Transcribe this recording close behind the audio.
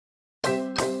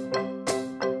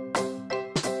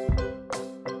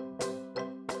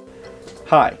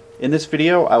Hi, in this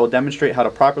video I will demonstrate how to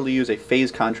properly use a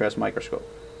phase contrast microscope.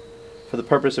 For the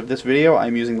purpose of this video I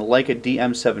am using the Leica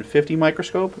DM750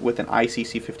 microscope with an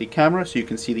ICC50 camera so you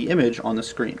can see the image on the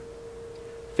screen.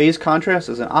 Phase contrast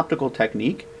is an optical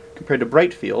technique compared to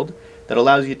bright field that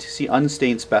allows you to see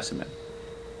unstained specimen.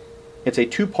 It's a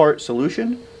two-part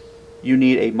solution. You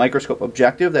need a microscope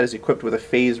objective that is equipped with a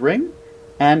phase ring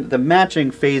and the matching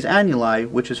phase annuli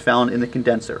which is found in the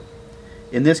condenser.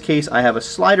 In this case I have a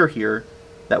slider here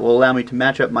that will allow me to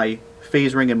match up my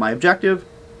phase ring in my objective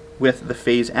with the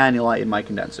phase annuli in my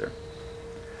condenser.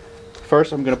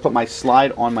 First I'm going to put my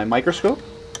slide on my microscope,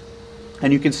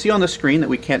 and you can see on the screen that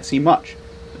we can't see much.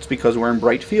 It's because we're in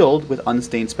bright field with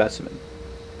unstained specimen.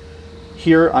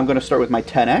 Here I'm going to start with my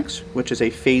 10x, which is a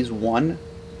phase 1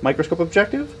 microscope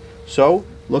objective. So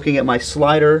looking at my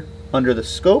slider under the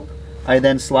scope, I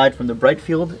then slide from the bright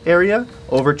field area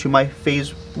over to my phase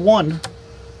 1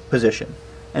 position.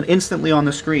 And instantly on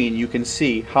the screen you can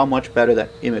see how much better that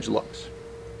image looks.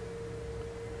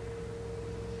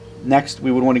 Next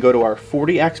we would want to go to our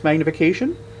 40x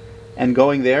magnification, and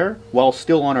going there, while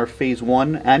still on our phase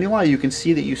 1 annuli, you can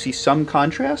see that you see some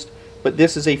contrast, but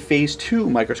this is a phase 2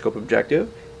 microscope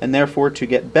objective, and therefore to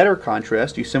get better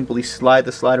contrast you simply slide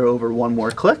the slider over one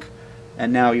more click,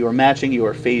 and now you are matching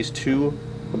your phase 2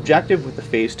 objective with the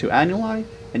phase 2 annuli,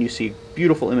 and you see a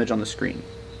beautiful image on the screen.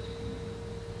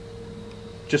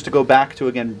 Just to go back to,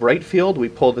 again, bright field, we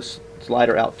pull this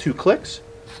slider out 2 clicks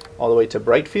all the way to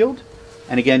bright field,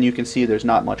 and again you can see there's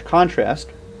not much contrast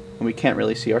and we can't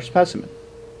really see our specimen.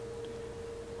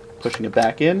 Pushing it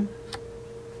back in,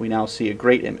 we now see a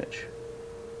great image.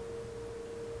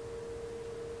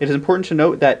 It is important to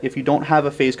note that if you don't have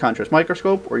a phase contrast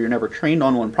microscope or you're never trained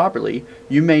on one properly,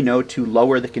 you may know to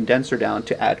lower the condenser down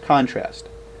to add contrast.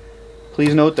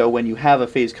 Please note though, when you have a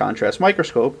phase contrast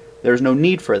microscope, there's no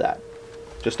need for that.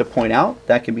 Just to point out,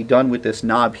 that can be done with this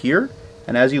knob here,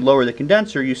 and as you lower the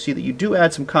condenser you see that you do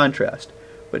add some contrast,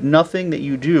 but nothing that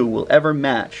you do will ever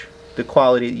match the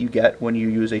quality that you get when you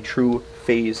use a true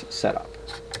phase setup,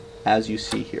 as you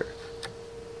see here.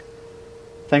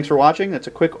 Thanks for watching. That's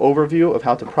a quick overview of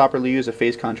how to properly use a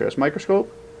phase contrast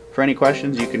microscope. For any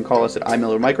questions you can call us at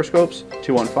iMiller Microscopes,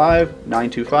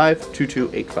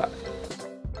 215-925-2285.